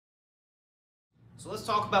So let's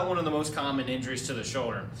talk about one of the most common injuries to the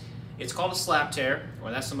shoulder. It's called a slap tear,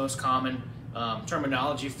 or that's the most common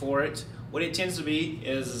terminology for it. What it tends to be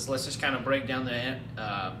is let's just kind of break down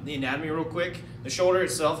the anatomy real quick. The shoulder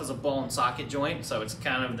itself is a ball and socket joint, so it's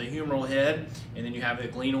kind of the humeral head, and then you have the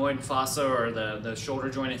glenoid fossa, or the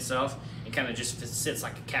shoulder joint itself. It kind of just sits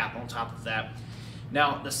like a cap on top of that.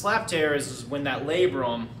 Now, the slap tear is when that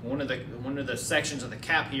labrum, one of the sections of the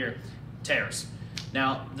cap here, tears.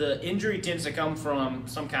 Now, the injury tends to come from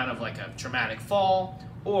some kind of like a traumatic fall,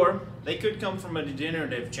 or they could come from a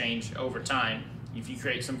degenerative change over time if you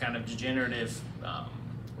create some kind of degenerative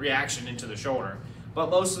reaction into the shoulder. But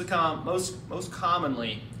most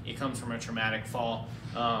commonly, it comes from a traumatic fall,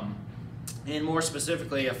 and more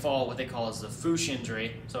specifically, a fall what they call is the Fuchs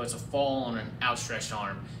injury. So it's a fall on an outstretched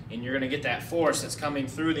arm, and you're going to get that force that's coming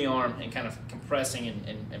through the arm and kind of compressing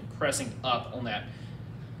and pressing up on that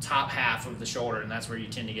top half of the shoulder, and that's where you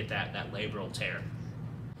tend to get that labral tear.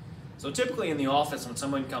 So typically in the office, when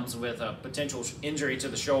someone comes with a potential injury to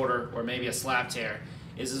the shoulder or maybe a slap tear,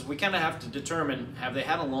 is we kind of have to determine, have they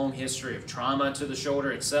had a long history of trauma to the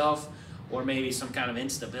shoulder itself, or maybe some kind of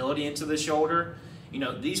instability into the shoulder. You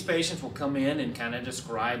know, these patients will come in and kind of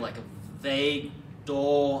describe like a vague,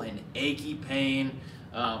 dull, and achy pain,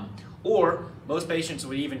 or most patients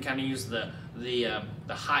would even kind of use the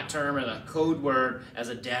hot term or the code word as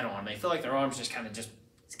a dead arm. They feel like their arm's just kind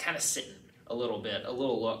of sitting a little bit,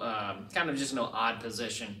 kind of just in an odd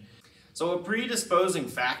position. So a predisposing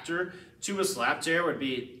factor to a slap tear would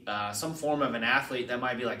be some form of an athlete that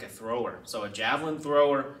might be like a thrower. So a javelin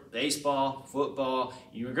thrower, baseball, football,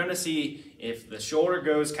 you're going to see if the shoulder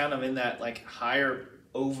goes kind of in that like higher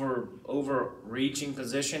overreaching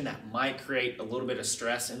position, that might create a little bit of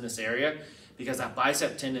stress in this area, because that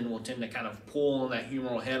bicep tendon will tend to kind of pull on that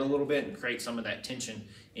humeral head a little bit and create some of that tension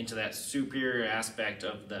into that superior aspect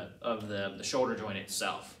of the shoulder joint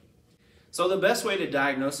itself. So the best way to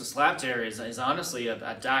diagnose a slap tear is honestly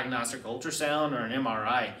a diagnostic ultrasound or an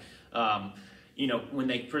MRI. You know, when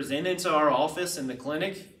they present into our office in the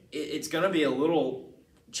clinic, it's going to be a little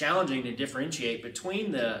challenging to differentiate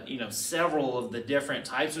between the several of the different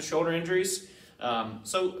types of shoulder injuries.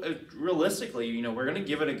 Realistically, we're going to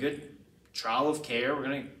give it a good trial of care. We're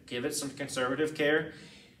going to give it some conservative care.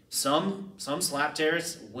 Some slap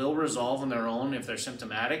tears will resolve on their own if they're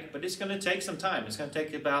symptomatic, but it's going to take some time. It's going to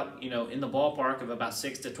take about, in the ballpark of about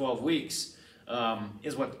 6 to 12 weeks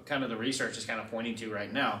is what kind of the research is kind of pointing to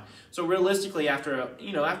right now. So realistically, after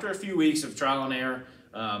a few weeks of trial and error,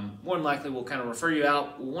 more than likely we'll kind of refer you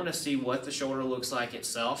out. We'll want to see what the shoulder looks like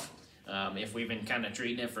itself, if we've been kind of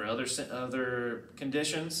treating it for other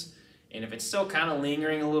conditions. And if it's still kind of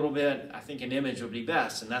lingering a little bit, I think an image would be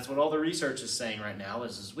best. And that's what all the research is saying right now,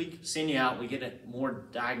 is we send you out, we get more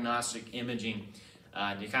diagnostic imaging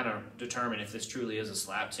to kind of determine if this truly is a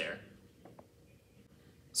slap tear.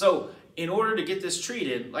 So in order to get this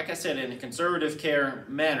treated, like I said, in a conservative care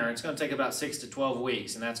manner, it's going to take about 6 to 12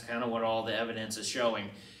 weeks, and that's kind of what all the evidence is showing.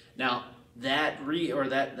 Now, that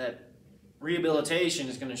rehabilitation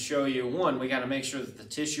is going to show you, one, we got to make sure that the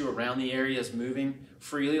tissue around the area is moving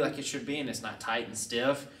freely like it should be, and it's not tight and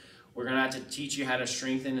stiff. We're going to have to teach you how to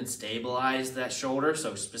strengthen and stabilize that shoulder,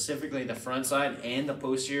 so specifically the front side and the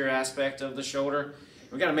posterior aspect of the shoulder.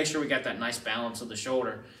 We got to make sure we got that nice balance of the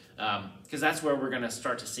shoulder, because that's where we're going to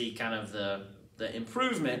start to see kind of the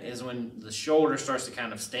improvement, is when the shoulder starts to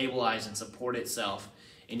kind of stabilize and support itself,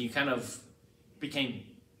 and you kind of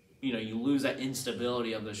you lose that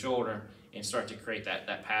instability of the shoulder and start to create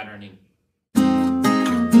that patterning.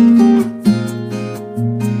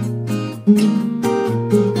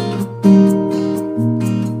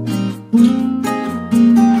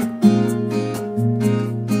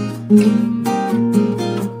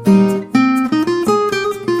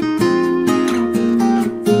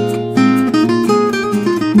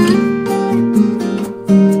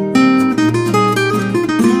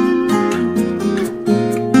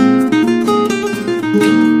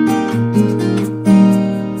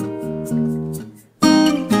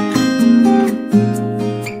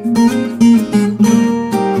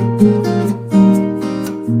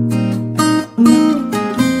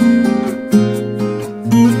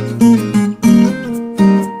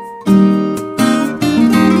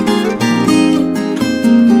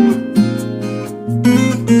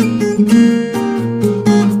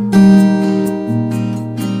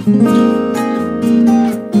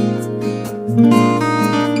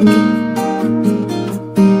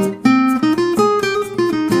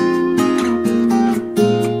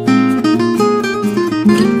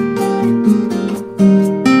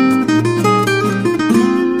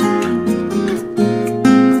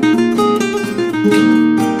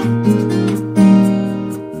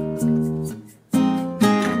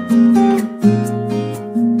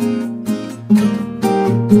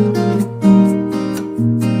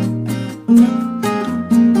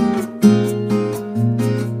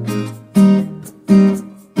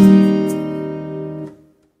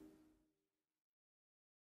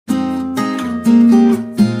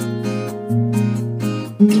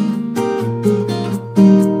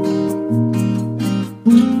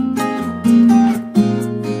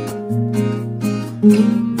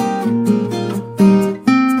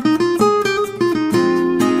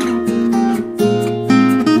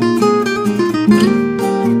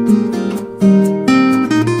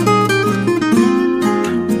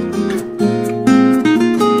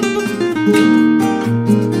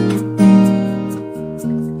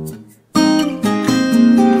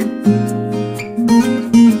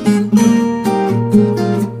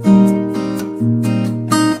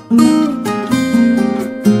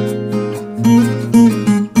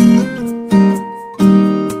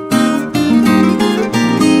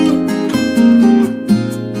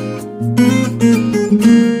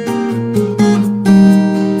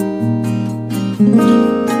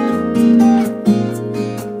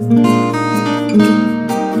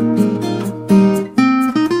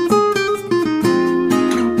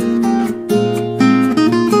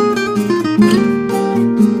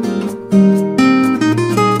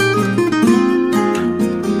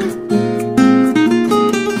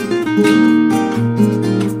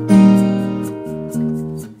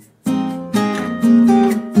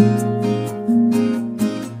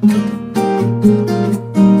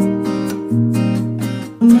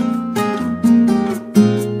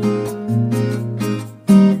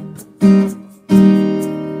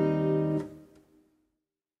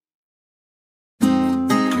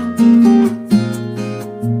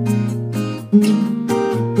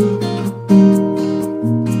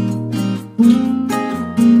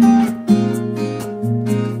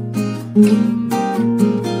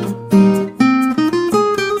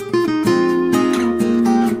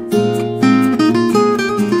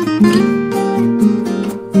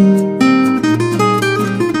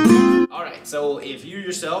 So if you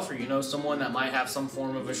yourself or you know someone that might have some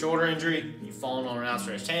form of a shoulder injury, you've fallen on an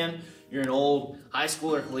outstretched hand, you're an old high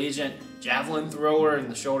school or collegiate javelin thrower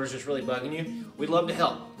and the shoulder's just really bugging you, we'd love to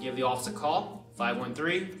help. Give the office a call,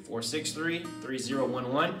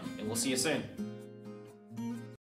 513-463-3011, and we'll see you soon.